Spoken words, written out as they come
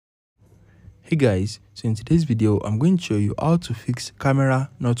Hey guys, so in today's video I'm going to show you how to fix camera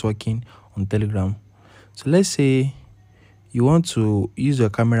not working on Telegram. So let's say you want to use your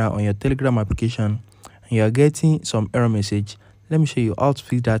camera on your Telegram application and you are getting some error message. Let me show you how to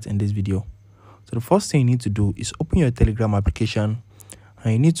fix that in this video. So the first thing you need to do is open your Telegram application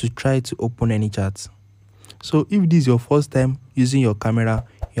and you need to try to open any chat. So if this is your first time using your camera,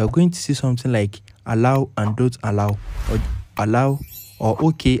 you are going to see something like allow and don't allow, or allow or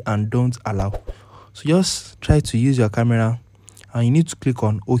okay and don't allow. So just try to use your camera and you need to click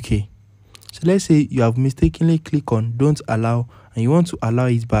on okay. So let's say you have mistakenly clicked on don't allow and you want to allow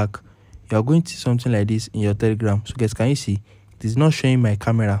it back. You are going to see something like this in your Telegram. So guys, can you see it is not showing my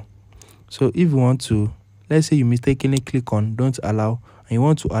camera? So if you want to, let's say you mistakenly click on don't allow and you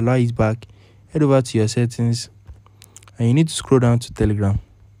want to allow it back, head over to your settings and you need to scroll down to Telegram.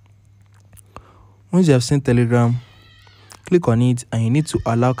 Once you have seen Telegram, click on it and you need to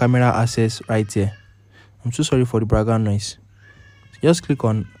allow camera access right here. I'm so sorry for the background noise. So just click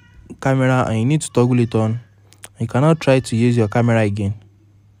on camera and you need to toggle it on. You cannot try to use your camera again.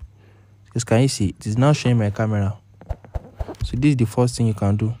 Because can you see it is now showing my camera. So this is the first thing you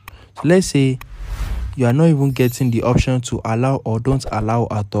can do. So let's say you are not even getting the option to allow or don't allow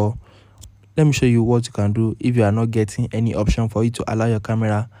at all. Let me show you what you can do if you are not getting any option for you to allow your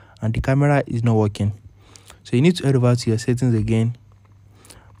camera and the camera is not working. So you need to head over to your settings again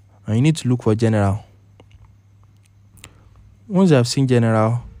and you need to look for general. Once you have seen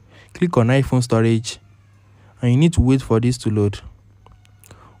general, click on iPhone storage and you need to wait for this to load.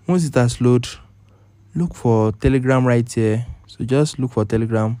 Once it has loaded, look for Telegram right here. So just look for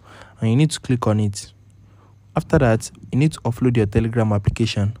Telegram and you need to click on it. After that, you need to upload your Telegram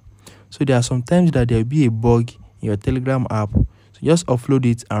application. So there are some times that there will be a bug in your Telegram app. So just upload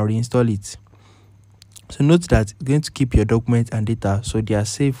it and reinstall it. So note that it's going to keep your documents and data so they are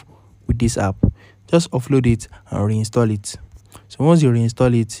safe with this app. Just upload it and reinstall it. So once you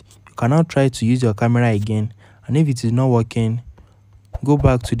reinstall it, you can now try to use your camera again, and if it is not working, go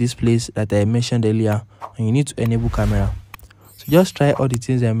back to this place that I mentioned earlier and you need to enable camera. So just try all the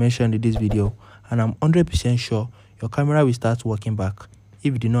things I mentioned in this video and I'm 100% sure your camera will start working back.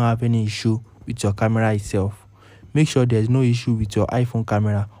 If you do not have any issue with your camera itself, make sure there is no issue with your iPhone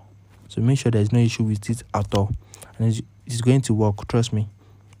camera. So make sure there is no issue with it at all, and it's going to work, trust me.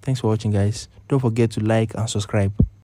 Thanks for watching guys. Don't forget to like and subscribe.